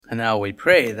And now we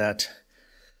pray that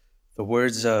the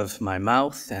words of my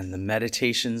mouth and the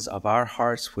meditations of our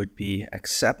hearts would be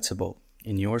acceptable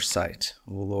in your sight,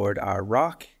 O Lord, our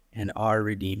rock and our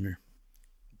Redeemer.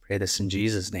 We pray this in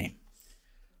Jesus' name.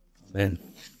 Amen.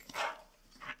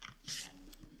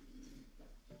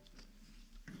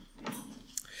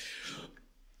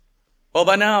 Well,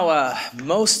 by now,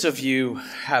 most of you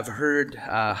have heard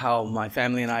how my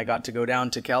family and I got to go down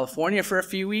to California for a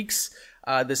few weeks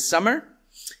this summer.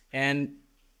 And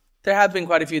there have been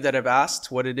quite a few that have asked,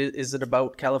 what is it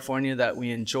about California that we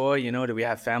enjoy? You know, do we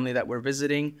have family that we're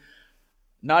visiting?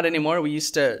 Not anymore. We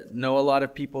used to know a lot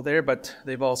of people there, but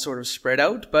they've all sort of spread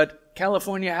out. But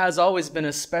California has always been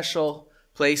a special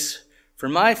place for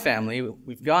my family.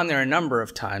 We've gone there a number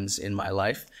of times in my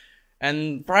life.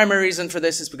 And the primary reason for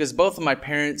this is because both of my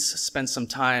parents spent some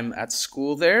time at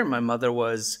school there. My mother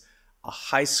was a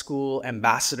high school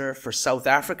ambassador for South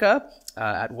Africa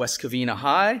at West Covina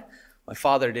High. My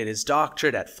father did his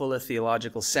doctorate at Fuller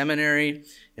Theological Seminary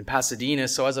in Pasadena.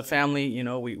 So as a family, you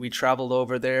know, we traveled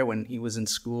over there when he was in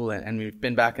school, and we've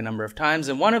been back a number of times.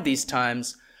 And one of these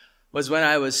times was when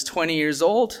I was 20 years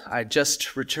old. I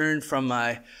just returned from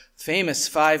my famous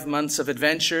 5 months of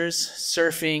adventures,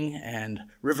 surfing and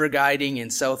river guiding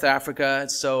in South Africa.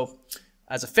 So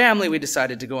as a family, we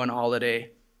decided to go on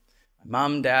holiday. My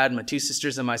mom, dad, my two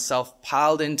sisters, and myself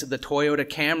piled into the Toyota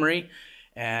Camry,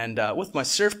 and with my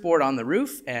surfboard on the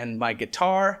roof and my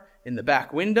guitar in the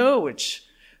back window, which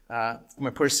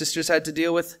my poor sisters had to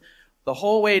deal with the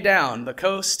whole way down the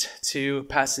coast to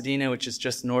Pasadena, which is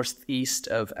just northeast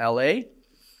of LA.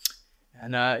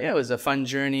 And it was a fun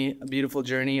journey, a beautiful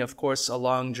journey, of course, a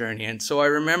long journey. And so I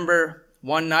remember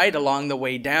one night along the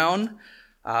way down,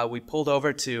 we pulled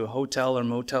over to a hotel or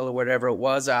motel or whatever it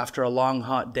was after a long,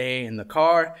 hot day in the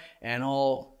car, and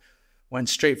all went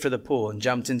straight for the pool and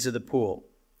jumped into the pool.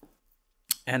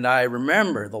 And I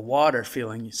remember the water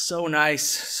feeling so nice,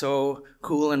 so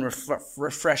cool and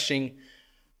refreshing,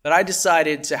 that I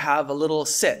decided to have a little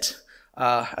sit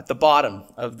at the bottom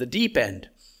of the deep end.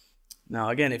 Now,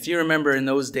 again, if you remember in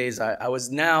those days, I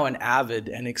was now an avid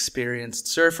and experienced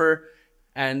surfer.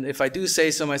 And if I do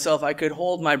say so myself, I could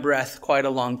hold my breath quite a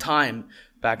long time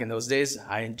back in those days.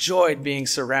 I enjoyed being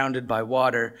surrounded by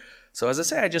water. So as I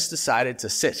say, I just decided to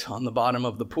sit on the bottom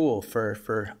of the pool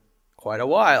for quite a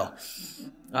while.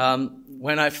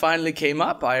 When I finally came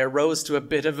up, I arose to a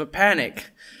bit of a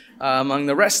panic among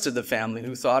the rest of the family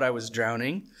who thought I was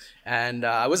drowning. And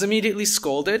I was immediately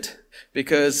scolded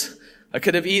because I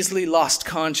could have easily lost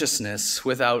consciousness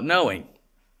without knowing.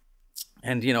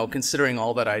 And, you know, considering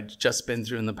all that I'd just been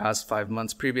through in the past 5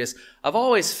 months previous, I've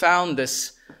always found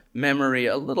this memory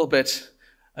a little bit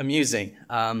amusing,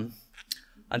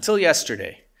 until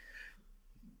yesterday.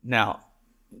 Now,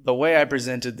 the way I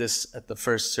presented this at the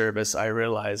first service, I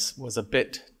realized was a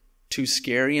bit too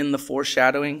scary in the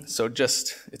foreshadowing, so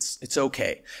just, it's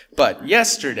okay. But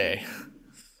yesterday,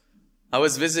 I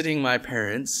was visiting my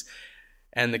parents,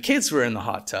 and the kids were in the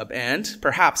hot tub, and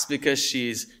perhaps because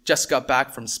she's just got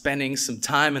back from spending some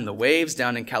time in the waves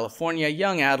down in California,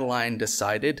 young Adeline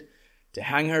decided to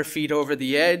hang her feet over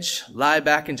the edge, lie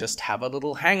back, and just have a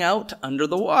little hangout under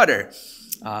the water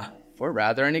for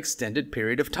rather an extended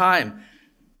period of time.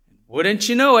 Wouldn't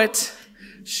you know it,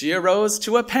 she arose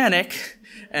to a panic,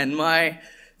 and my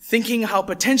thinking how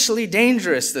potentially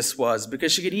dangerous this was,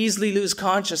 because she could easily lose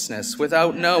consciousness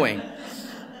without knowing.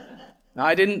 Now,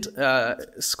 I didn't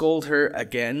scold her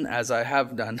again, as I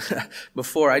have done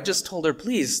before. I just told her,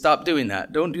 please stop doing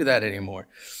that. Don't do that anymore.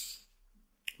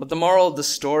 But the moral of the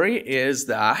story is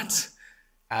that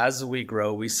as we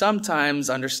grow, we sometimes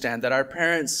understand that our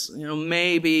parents, you know,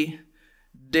 maybe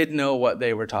did know what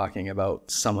they were talking about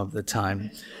some of the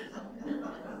time.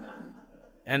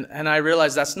 And I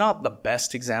realize that's not the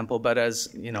best example, but as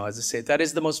I say, that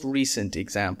is the most recent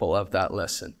example of that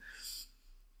lesson.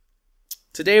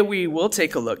 Today we will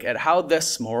take a look at how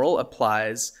this moral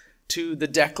applies to the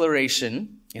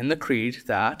declaration in the Creed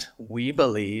that we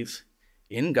believe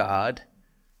in God,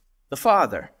 the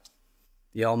Father,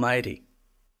 the Almighty.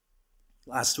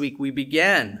 Last week we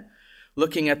began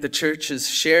looking at the church's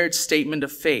shared statement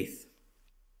of faith,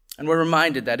 and we're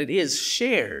reminded that it is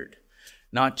shared,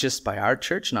 not just by our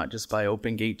church, not just by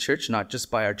Open Gate Church, not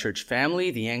just by our church family,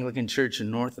 the Anglican Church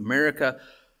in North America,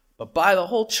 but by the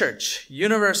whole church,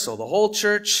 universal, the whole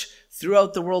church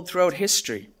throughout the world, throughout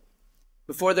history.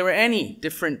 Before there were any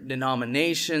different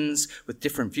denominations with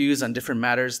different views on different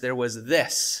matters, there was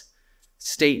this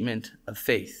statement of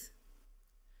faith.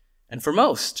 And for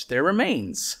most, there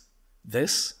remains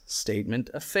this statement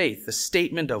of faith, the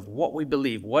statement of what we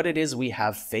believe, what it is we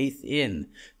have faith in,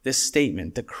 this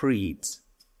statement, the creeds.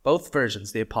 both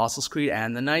versions, the Apostles' Creed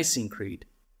and the Nicene Creed.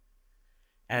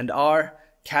 And our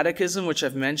catechism, which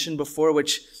I've mentioned before,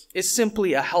 which is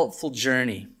simply a helpful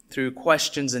journey through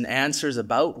questions and answers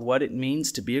about what it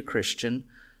means to be a Christian,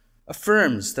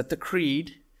 affirms that the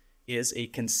Creed is a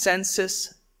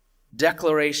consensus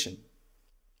declaration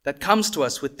that comes to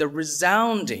us with the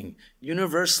resounding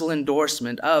universal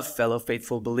endorsement of fellow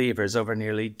faithful believers over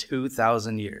nearly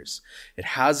 2,000 years. It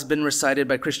has been recited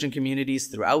by Christian communities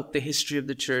throughout the history of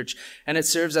the church, and it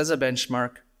serves as a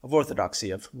benchmark of orthodoxy,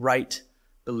 of right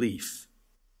belief,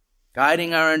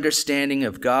 guiding our understanding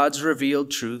of God's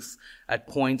revealed truth at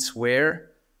points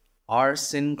where our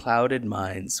sin-clouded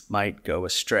minds might go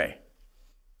astray.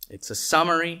 It's a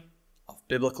summary of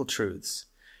biblical truths,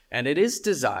 and it is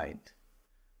designed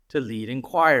to lead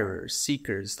inquirers,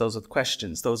 seekers, those with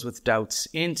questions, those with doubts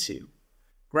into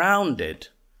grounded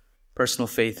personal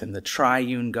faith in the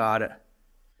triune God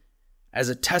as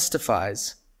it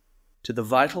testifies to the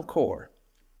vital core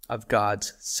of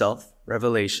God's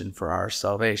self-revelation for our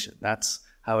salvation. That's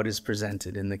how it is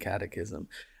presented in the Catechism.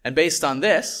 And based on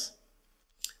this,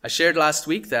 I shared last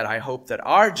week that I hope that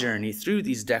our journey through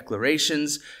these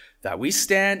declarations that we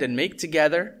stand and make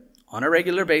together on a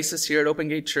regular basis here at Open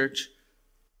Gate Church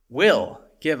will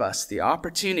give us the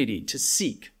opportunity to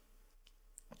seek,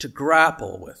 to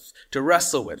grapple with, to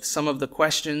wrestle with some of the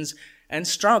questions and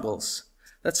struggles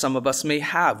that some of us may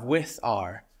have with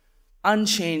our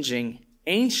unchanging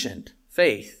ancient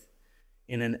faith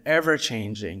in an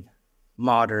ever-changing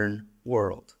modern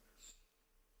world.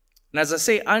 And as I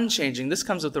say unchanging, this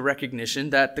comes with the recognition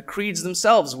that the creeds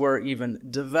themselves were even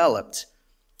developed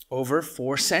over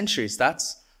 4 centuries.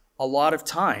 That's a lot of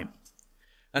time.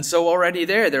 And so already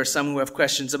there are some who have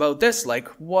questions about this, like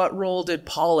what role did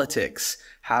politics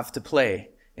have to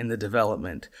play in the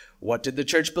development? What did the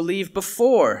church believe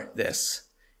before this?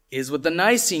 Is what the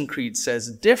Nicene Creed says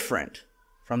different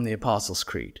from the Apostles'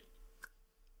 Creed?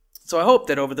 So I hope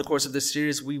that over the course of this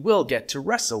series, we will get to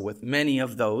wrestle with many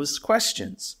of those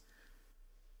questions.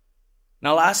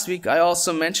 Now, last week, I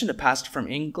also mentioned a pastor from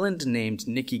England named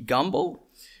Nicky Gumbel,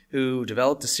 who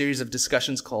developed a series of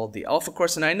discussions called the Alpha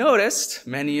Course. And I noticed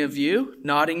many of you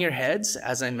nodding your heads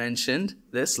as I mentioned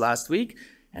this last week.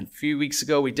 And a few weeks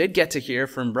ago, we did get to hear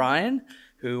from Brian,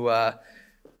 who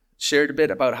shared a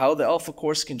bit about how the Alpha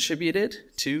Course contributed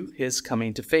to his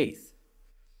coming to faith.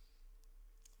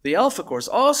 The Alpha Course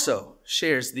also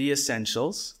shares the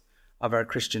essentials of our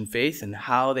Christian faith and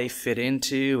how they fit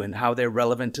into and how they're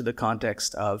relevant to the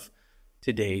context of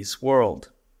today's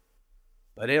world.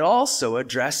 But it also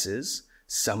addresses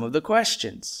some of the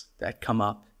questions that come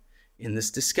up in this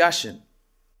discussion.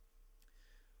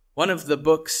 One of the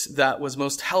books that was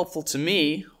most helpful to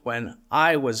me when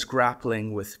I was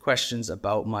grappling with questions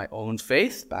about my own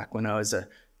faith, back when I was a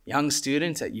young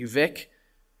student at UVic,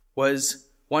 was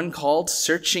one called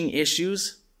Searching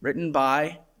Issues, written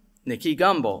by Nicky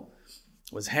Gumbel.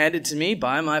 It was handed to me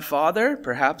by my father,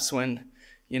 perhaps when,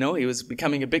 he was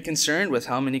becoming a bit concerned with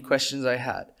how many questions I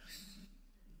had.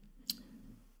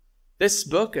 This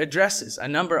book addresses a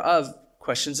number of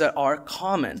questions that are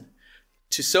common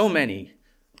to so many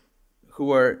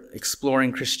who are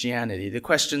exploring Christianity. The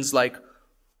questions like,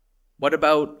 what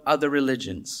about other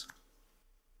religions?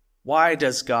 Why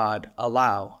does God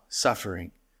allow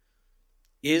suffering?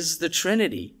 Is the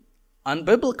Trinity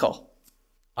unbiblical,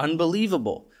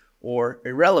 unbelievable, or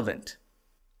irrelevant?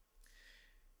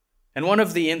 And one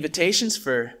of the invitations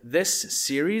for this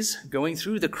series, going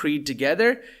through the Creed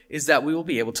together, is that we will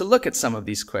be able to look at some of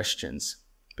these questions,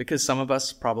 because some of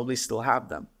us probably still have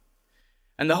them.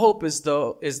 And the hope is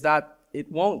that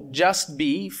it won't just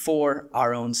be for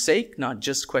our own sake, not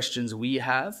just questions we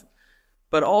have,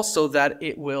 but also that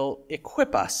it will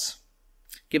equip us,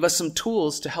 give us some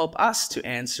tools to help us to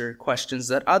answer questions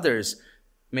that others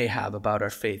may have about our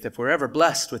faith, if we're ever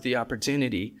blessed with the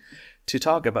opportunity to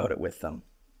talk about it with them.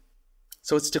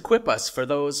 So it's to equip us for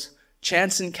those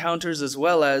chance encounters as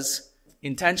well as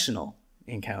intentional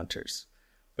encounters.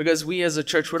 Because we as a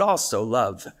church would also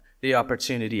love the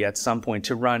opportunity at some point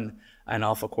to run an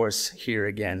Alpha Course here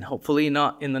again. Hopefully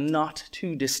not in the not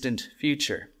too distant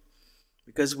future.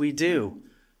 Because we do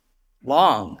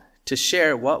long to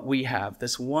share what we have,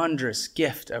 this wondrous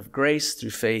gift of grace through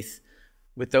faith,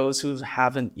 with those who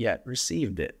haven't yet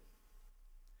received it.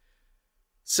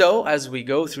 So, as we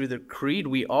go through the Creed,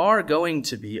 we are going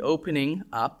to be opening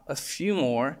up a few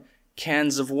more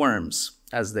cans of worms,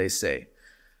 as they say.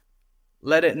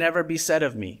 Let it never be said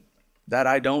of me that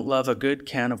I don't love a good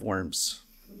can of worms.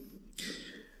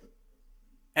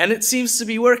 And it seems to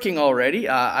be working already.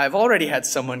 I've already had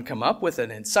someone come up with an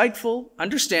insightful,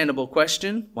 understandable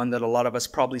question, one that a lot of us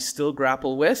probably still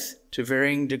grapple with to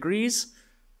varying degrees,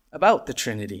 about the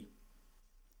Trinity.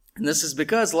 And this is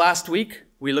because last week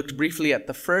we looked briefly at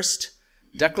the first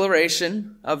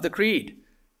declaration of the Creed.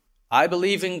 I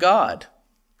believe in God.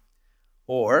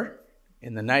 Or,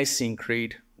 in the Nicene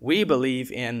Creed, we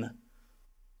believe in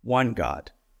one God.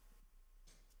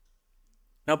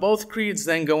 Now, both creeds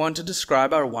then go on to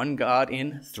describe our one God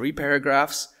in 3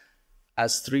 paragraphs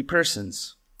as 3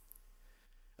 persons.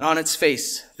 And on its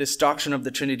face, this doctrine of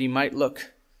the Trinity might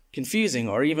look confusing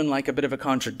or even like a bit of a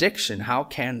contradiction. How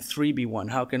can 3 be 1?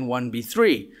 How can 1 be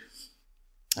 3?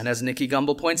 And as Nicky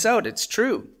Gumbel points out, it's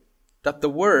true that the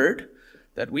word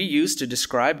that we use to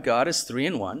describe God as 3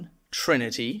 in 1,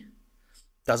 Trinity,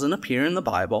 doesn't appear in the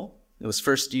Bible. It was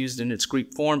first used in its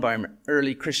Greek form by an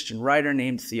early Christian writer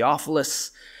named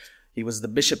Theophilus. He was the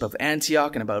bishop of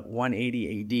Antioch in about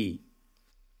 180 AD.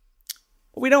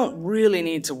 But we don't really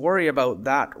need to worry about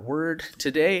that word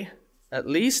today, at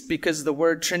least because the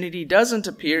word Trinity doesn't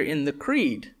appear in the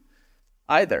Creed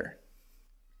either.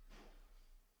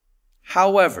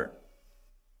 However,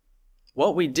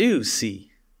 what we do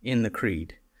see in the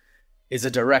Creed is a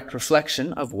direct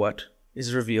reflection of what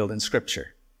is revealed in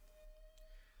Scripture.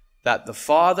 That the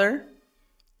Father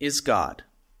is God,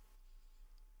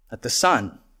 that the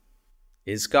Son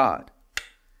is God,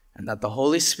 and that the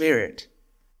Holy Spirit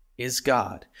is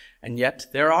God. And yet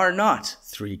there are not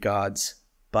 3 gods,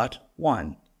 but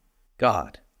one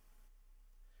God.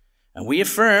 And we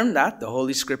affirm that the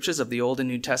Holy Scriptures of the Old and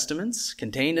New Testaments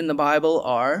contained in the Bible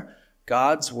are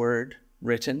God's Word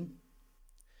written.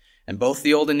 And both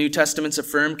the Old and New Testaments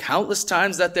affirm countless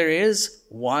times that there is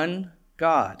one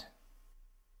God.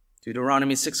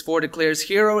 Deuteronomy 6:4 declares,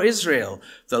 Hear, O Israel,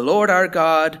 the Lord our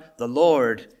God, the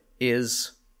Lord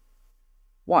is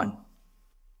one.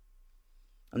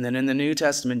 And then in the New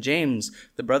Testament, James,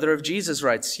 the brother of Jesus,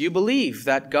 writes, You believe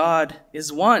that God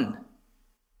is one.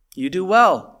 You do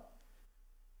well.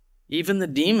 Even the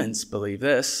demons believe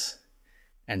this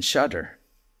and shudder.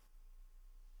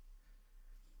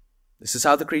 This is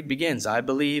how the Creed begins. I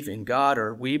believe in God,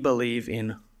 or we believe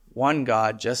in one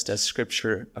God, just as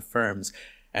Scripture affirms.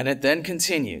 And it then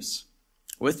continues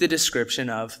with the description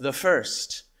of the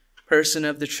first person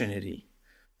of the Trinity,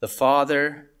 the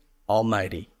Father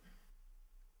Almighty.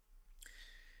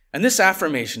 And this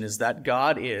affirmation is that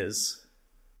God is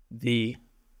the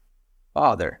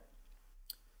Father.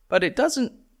 But it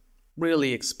doesn't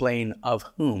really explain of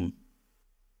whom.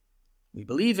 We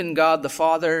believe in God the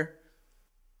Father,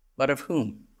 but of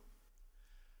whom?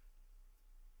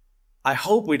 I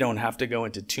hope we don't have to go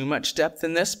into too much depth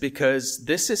in this, because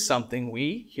this is something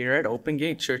we here at Open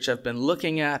Gate Church have been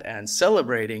looking at and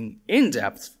celebrating in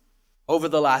depth over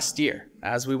the last year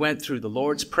as we went through the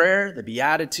Lord's Prayer, the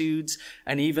Beatitudes,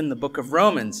 and even the book of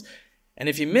Romans. And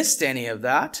if you missed any of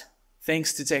that,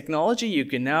 thanks to technology, you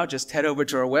can now just head over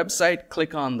to our website,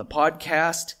 click on the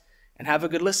podcast, and have a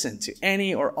good listen to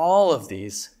any or all of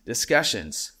these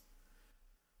discussions.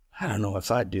 I don't know if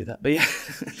I'd do that, but yeah.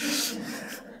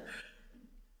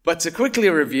 But to quickly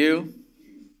review,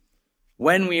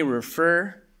 when we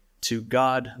refer to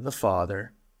God the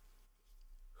Father,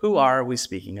 who are we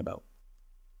speaking about?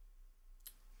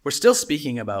 We're still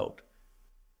speaking about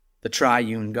the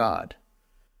triune God.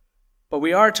 But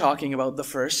we are talking about the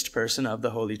first person of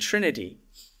the Holy Trinity,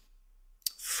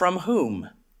 from whom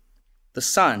the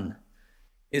Son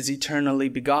is eternally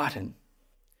begotten,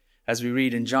 as we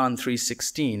read in John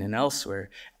 3:16 and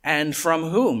elsewhere, and from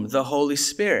whom the Holy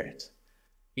Spirit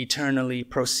eternally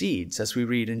proceeds, as we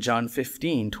read in John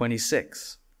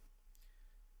 15:26.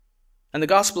 And the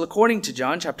Gospel according to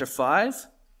John chapter 5,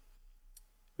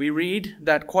 we read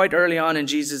that quite early on in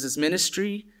Jesus'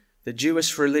 ministry, the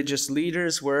Jewish religious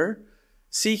leaders were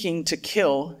seeking to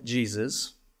kill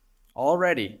Jesus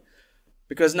already,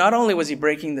 because not only was he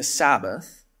breaking the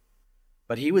Sabbath,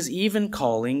 but he was even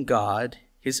calling God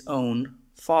his own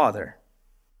Father,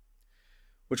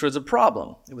 which was a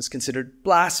problem. It was considered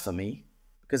blasphemy,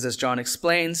 because as John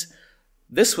explains,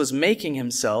 this was making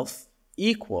himself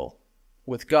equal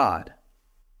with God.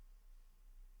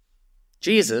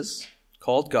 Jesus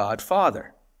called God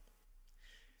Father.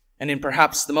 And in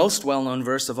perhaps the most well-known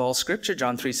verse of all Scripture,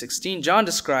 John 3:16, John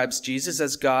describes Jesus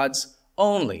as God's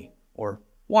only, or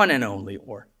one and only,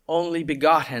 or only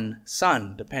begotten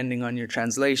Son, depending on your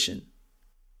translation.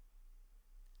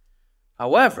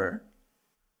 However,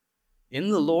 in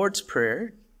the Lord's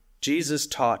Prayer, Jesus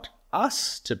taught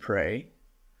us to pray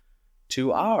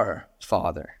to our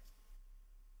Father.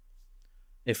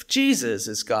 If Jesus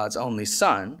is God's only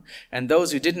Son, and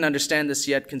those who didn't understand this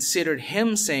yet considered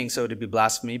him saying so to be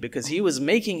blasphemy because he was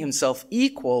making himself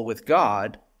equal with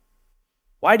God,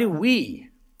 why do we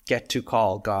get to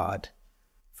call God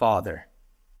Father?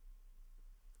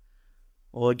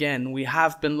 Well, again, we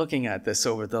have been looking at this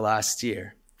over the last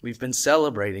year. We've been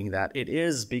celebrating that it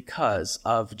is because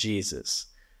of Jesus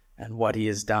and what he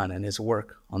has done and his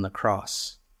work on the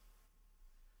cross.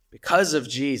 Because of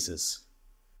Jesus,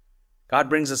 God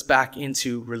brings us back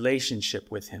into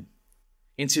relationship with him,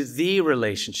 into the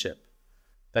relationship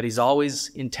that he's always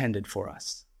intended for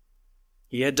us.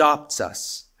 He adopts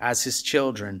us as his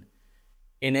children,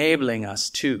 enabling us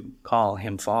to call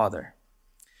him Father.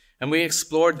 And we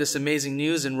explored this amazing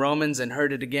news in Romans and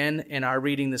heard it again in our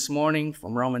reading this morning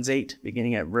from Romans 8,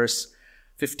 beginning at verse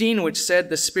 15, which said,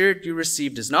 "The Spirit you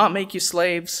received does not make you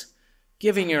slaves.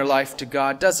 Giving your life to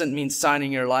God doesn't mean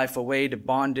signing your life away to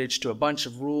bondage to a bunch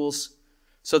of rules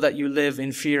so that you live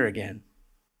in fear again.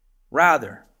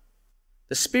 Rather,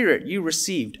 the Spirit you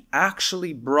received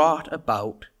actually brought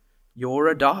about your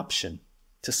adoption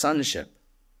to sonship.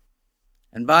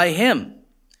 And by him,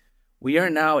 we are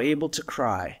now able to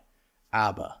cry,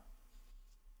 Abba,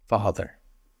 Father."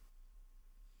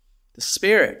 The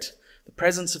Spirit, the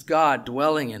presence of God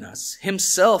dwelling in us,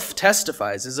 himself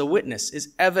testifies, is a witness,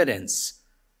 is evidence,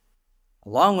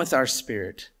 along with our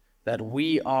spirit, that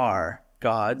we are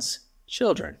God's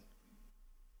children.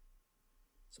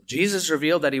 So Jesus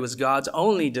revealed that he was God's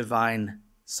only divine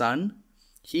Son.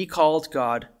 He called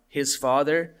God his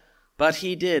Father, but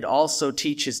he did also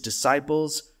teach his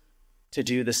disciples to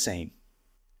do the same.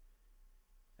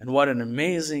 And what an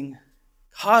amazing,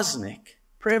 cosmic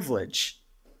privilege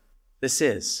this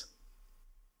is.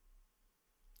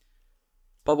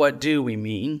 But what do we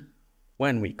mean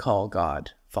when we call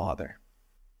God Father?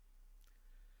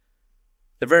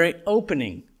 The very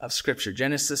opening of Scripture,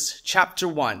 Genesis chapter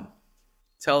 1,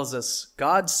 tells us,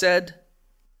 God said,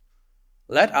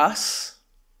 "Let us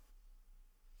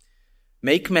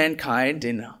make mankind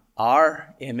in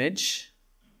our image,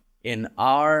 in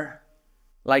our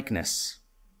likeness."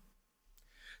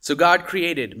 So God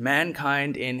created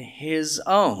mankind in his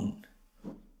own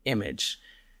image.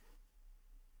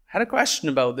 I had a question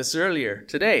about this earlier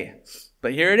today,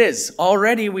 but here it is.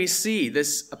 Already we see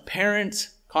this apparent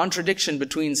contradiction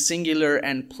between singular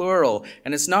and plural,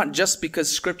 and it's not just because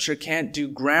Scripture can't do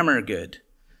grammar good.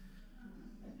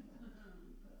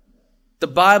 The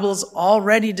Bible's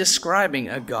already describing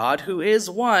a God who is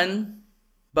one,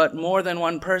 but more than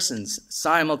one persons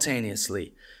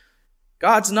simultaneously.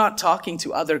 God's not talking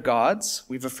to other gods.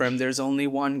 We've affirmed there's only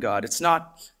one God. He's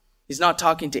not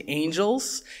talking to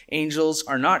angels. Angels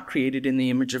are not created in the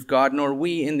image of God, nor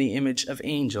we in the image of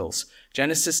angels.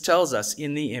 Genesis tells us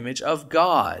in the image of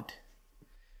God.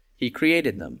 He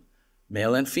created them,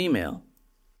 male and female.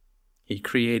 He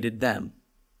created them.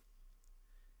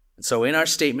 And so in our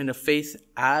statement of faith,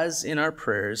 as in our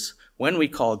prayers, when we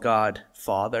call God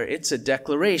Father, it's a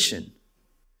declaration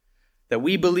that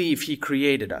we believe he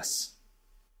created us.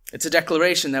 It's a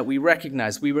declaration that we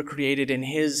recognize we were created in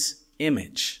his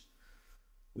image.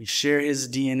 We share his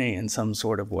DNA in some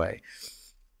sort of way.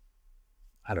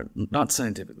 Not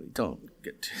scientifically, don't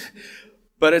get too.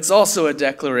 But it's also a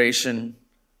declaration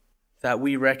that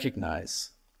we recognize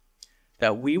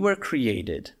that we were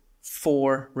created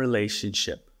for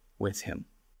relationship with him.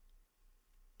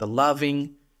 The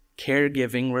loving,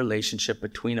 caregiving relationship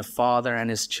between a father and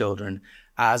his children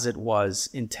as it was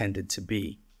intended to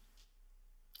be.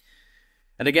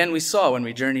 And again, we saw when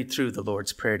we journeyed through the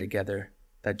Lord's Prayer together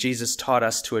that Jesus taught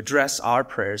us to address our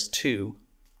prayers to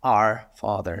our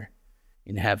Father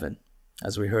in heaven,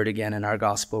 as we heard again in our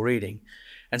gospel reading.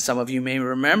 And some of you may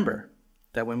remember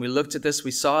that when we looked at this,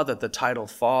 we saw that the title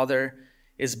Father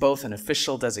is both an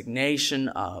official designation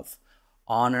of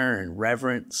honor and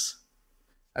reverence,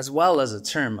 as well as a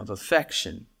term of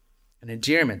affection, an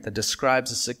endearment that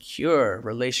describes a secure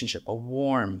relationship, a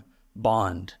warm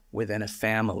bond within a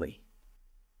family,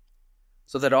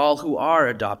 so that all who are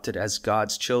adopted as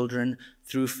God's children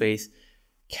through faith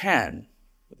can,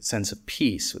 with a sense of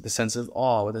peace, with a sense of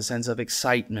awe, with a sense of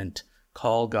excitement,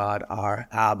 call God our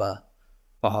Abba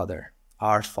Father,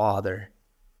 our Father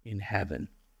in heaven.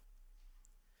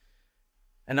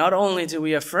 And not only do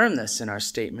we affirm this in our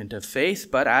statement of faith,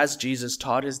 but as Jesus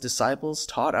taught his disciples,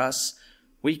 taught us,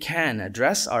 we can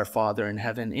address our Father in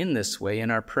heaven in this way in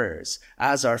our prayers,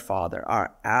 as our Father,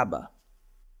 our Abba,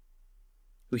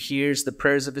 who hears the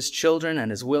prayers of his children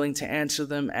and is willing to answer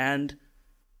them, and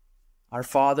our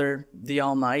Father, the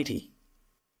Almighty,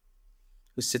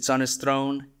 who sits on his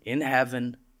throne in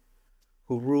heaven,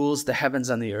 who rules the heavens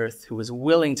and the earth, who is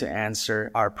willing to answer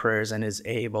our prayers and is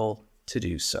able to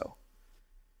do so.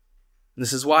 And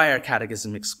this is why our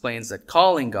catechism explains that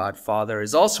calling God Father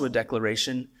is also a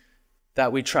declaration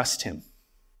that we trust him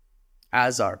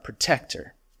as our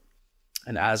protector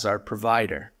and as our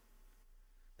provider,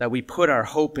 that we put our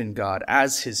hope in God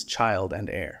as his child and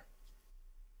heir.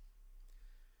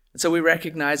 And so we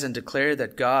recognize and declare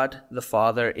that God the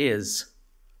Father is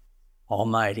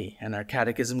Almighty. And our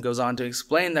catechism goes on to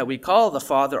explain that we call the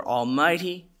Father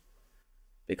Almighty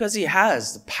because he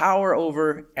has the power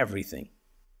over everything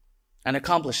and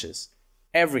accomplishes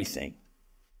everything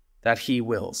that he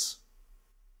wills.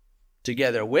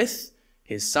 Together with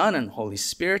his Son and Holy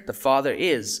Spirit, the Father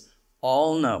is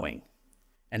all-knowing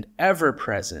and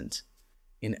ever-present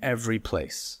in every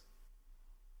place.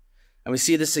 And we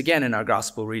see this again in our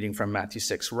gospel reading from Matthew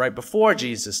 6. Right before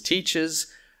Jesus teaches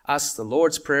us the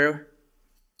Lord's Prayer,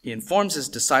 he informs his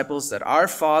disciples that our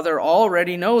Father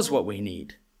already knows what we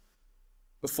need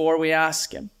before we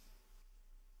ask him.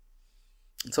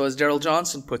 And so as Darrell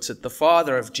Johnson puts it, the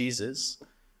Father of Jesus,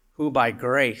 who by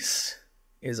grace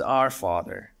is our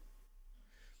Father,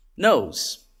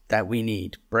 knows that we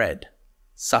need bread,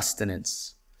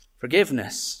 sustenance,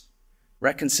 forgiveness,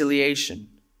 reconciliation,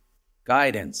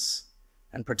 guidance,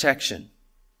 and protection.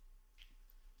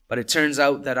 But it turns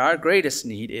out that our greatest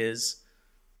need is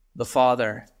the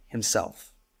Father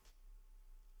himself.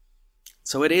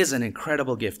 So it is an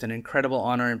incredible gift, an incredible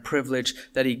honor and privilege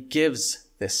that he gives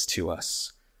this to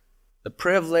us. The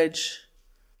privilege,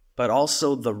 but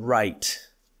also the right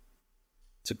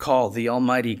to call the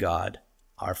Almighty God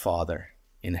our Father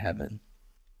in heaven.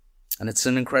 And it's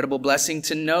an incredible blessing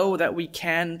to know that we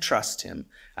can trust him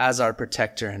as our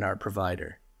protector and our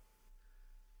provider.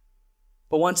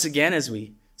 But once again, as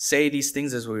we say these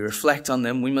things, as we reflect on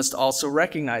them, we must also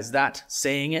recognize that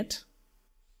saying it,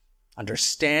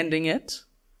 understanding it,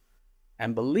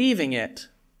 and believing it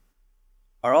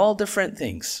are all different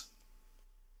things.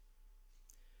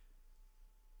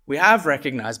 We have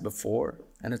recognized before,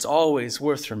 and it's always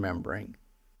worth remembering,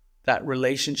 that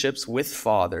relationships with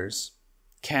fathers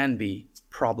can be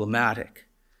problematic,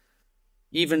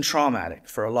 even traumatic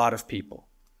for a lot of people,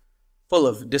 full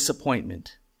of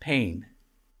disappointment, pain,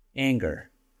 anger,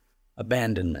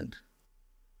 abandonment.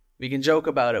 We can joke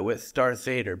about it with Darth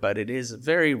Vader, but it is a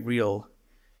very real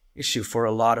issue for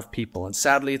a lot of people. And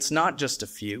sadly, it's not just a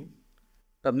few,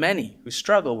 but many who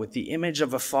struggle with the image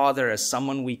of a father as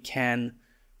someone we can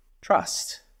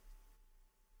trust.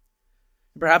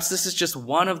 Perhaps this is just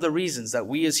one of the reasons that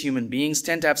we as human beings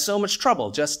tend to have so much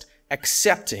trouble just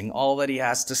accepting all that he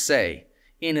has to say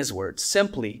in his word,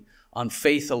 simply on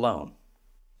faith alone.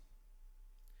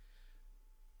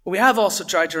 We have also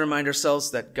tried to remind ourselves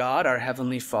that God, our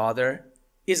Heavenly Father,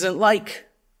 isn't like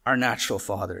our natural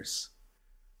fathers,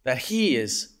 that he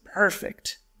is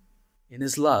perfect in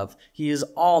his love. He is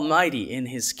almighty in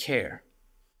his care.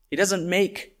 He doesn't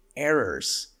make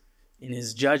errors in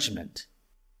his judgment.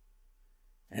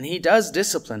 And he does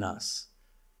discipline us,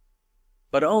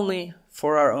 but only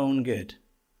for our own good.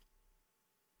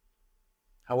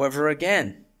 However,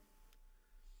 again,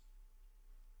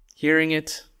 hearing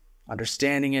it,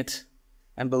 understanding it,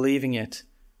 and believing it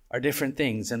are different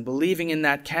things. And believing in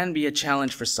that can be a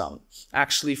challenge for some,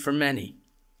 actually for many.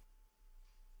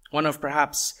 One of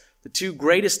perhaps the two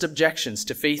greatest objections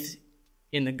to faith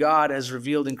in the God as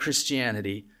revealed in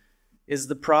Christianity is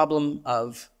the problem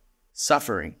of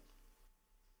suffering.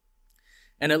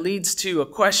 And it leads to a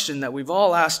question that we've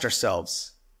all asked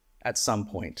ourselves at some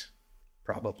point,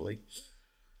 probably.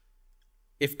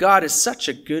 If God is such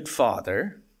a good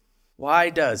father,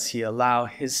 why does he allow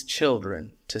his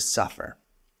children to suffer?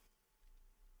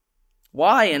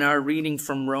 Why, in our reading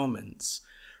from Romans,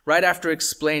 right after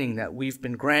explaining that we've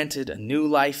been granted a new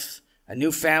life, a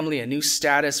new family, a new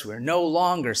status, we're no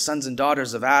longer sons and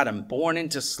daughters of Adam, born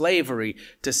into slavery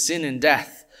to sin and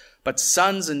death, but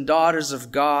sons and daughters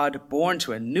of God, born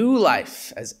to a new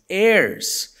life as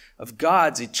heirs of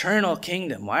God's eternal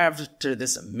kingdom. Why, after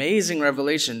this amazing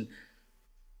revelation,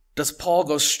 does Paul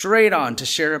go straight on to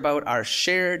share about our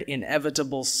shared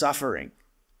inevitable suffering?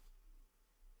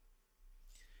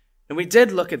 And we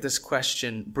did look at this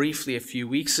question briefly a few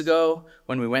weeks ago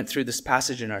when we went through this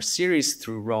passage in our series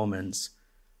through Romans.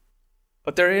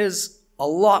 But there is a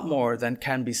lot more than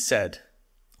can be said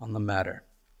on the matter.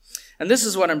 And this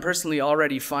is what I'm personally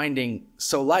already finding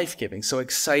so life-giving, so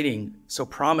exciting, so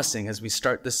promising as we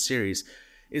start this series,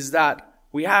 is that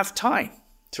we have time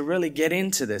to really get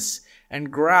into this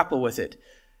and grapple with it.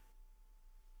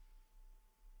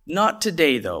 Not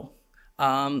today, though.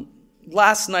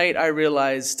 Last night I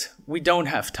realized we don't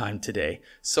have time today,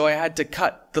 so I had to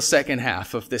cut the second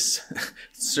half of this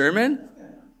sermon.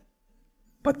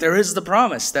 But there is the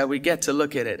promise that we get to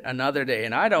look at it another day,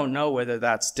 and I don't know whether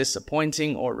that's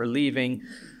disappointing or relieving.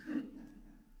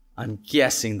 I'm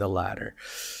guessing the latter.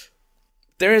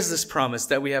 There is this promise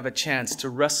that we have a chance to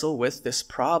wrestle with this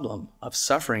problem of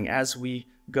suffering as we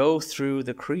go through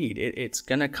the creed. It's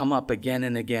going to come up again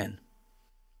and again.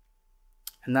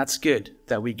 And that's good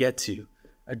that we get to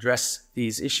address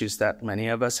these issues that many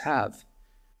of us have.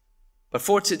 But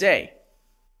for today,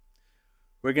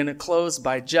 we're going to close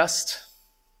by just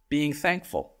being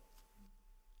thankful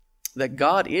that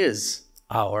God is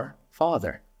our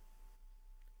Father.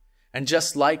 And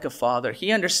just like a father,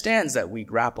 he understands that we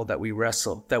grapple, that we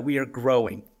wrestle, that we are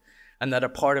growing, and that a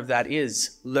part of that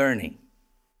is learning.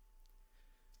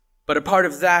 But a part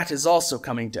of that is also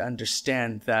coming to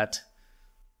understand that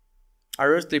our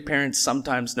earthly parents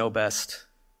sometimes know best.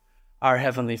 Our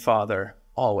Heavenly Father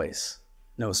always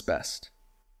knows best.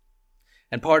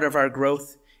 And part of our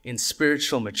growth in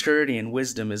spiritual maturity and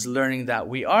wisdom is learning that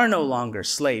we are no longer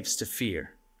slaves to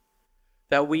fear,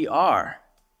 that we are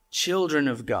children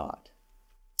of God,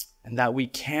 and that we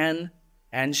can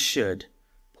and should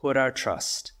put our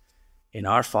trust in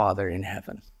our Father in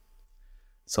heaven.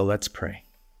 So let's pray.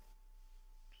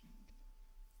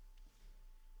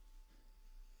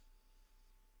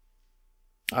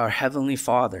 Our Heavenly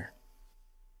Father,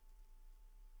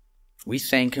 we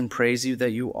thank and praise you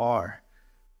that you are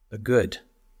a good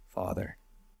Father,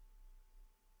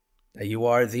 that you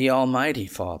are the Almighty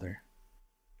Father,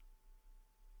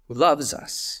 who loves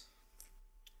us,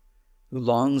 who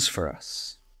longs for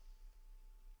us,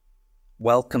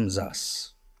 welcomes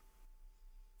us,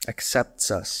 accepts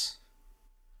us,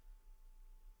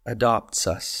 adopts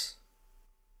us,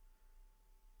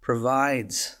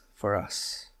 provides for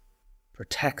us,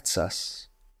 protects us,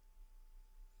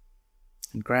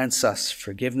 and grants us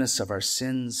forgiveness of our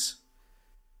sins,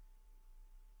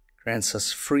 grants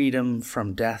us freedom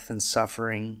from death and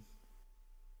suffering,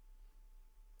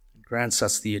 and grants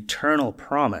us the eternal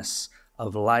promise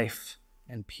of life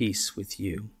and peace with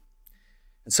you.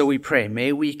 And so we pray,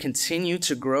 may we continue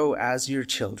to grow as your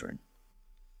children,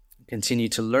 continue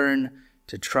to learn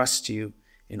to trust you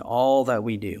in all that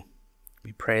we do.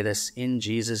 We pray this in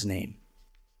Jesus' name.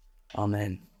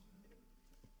 Amen.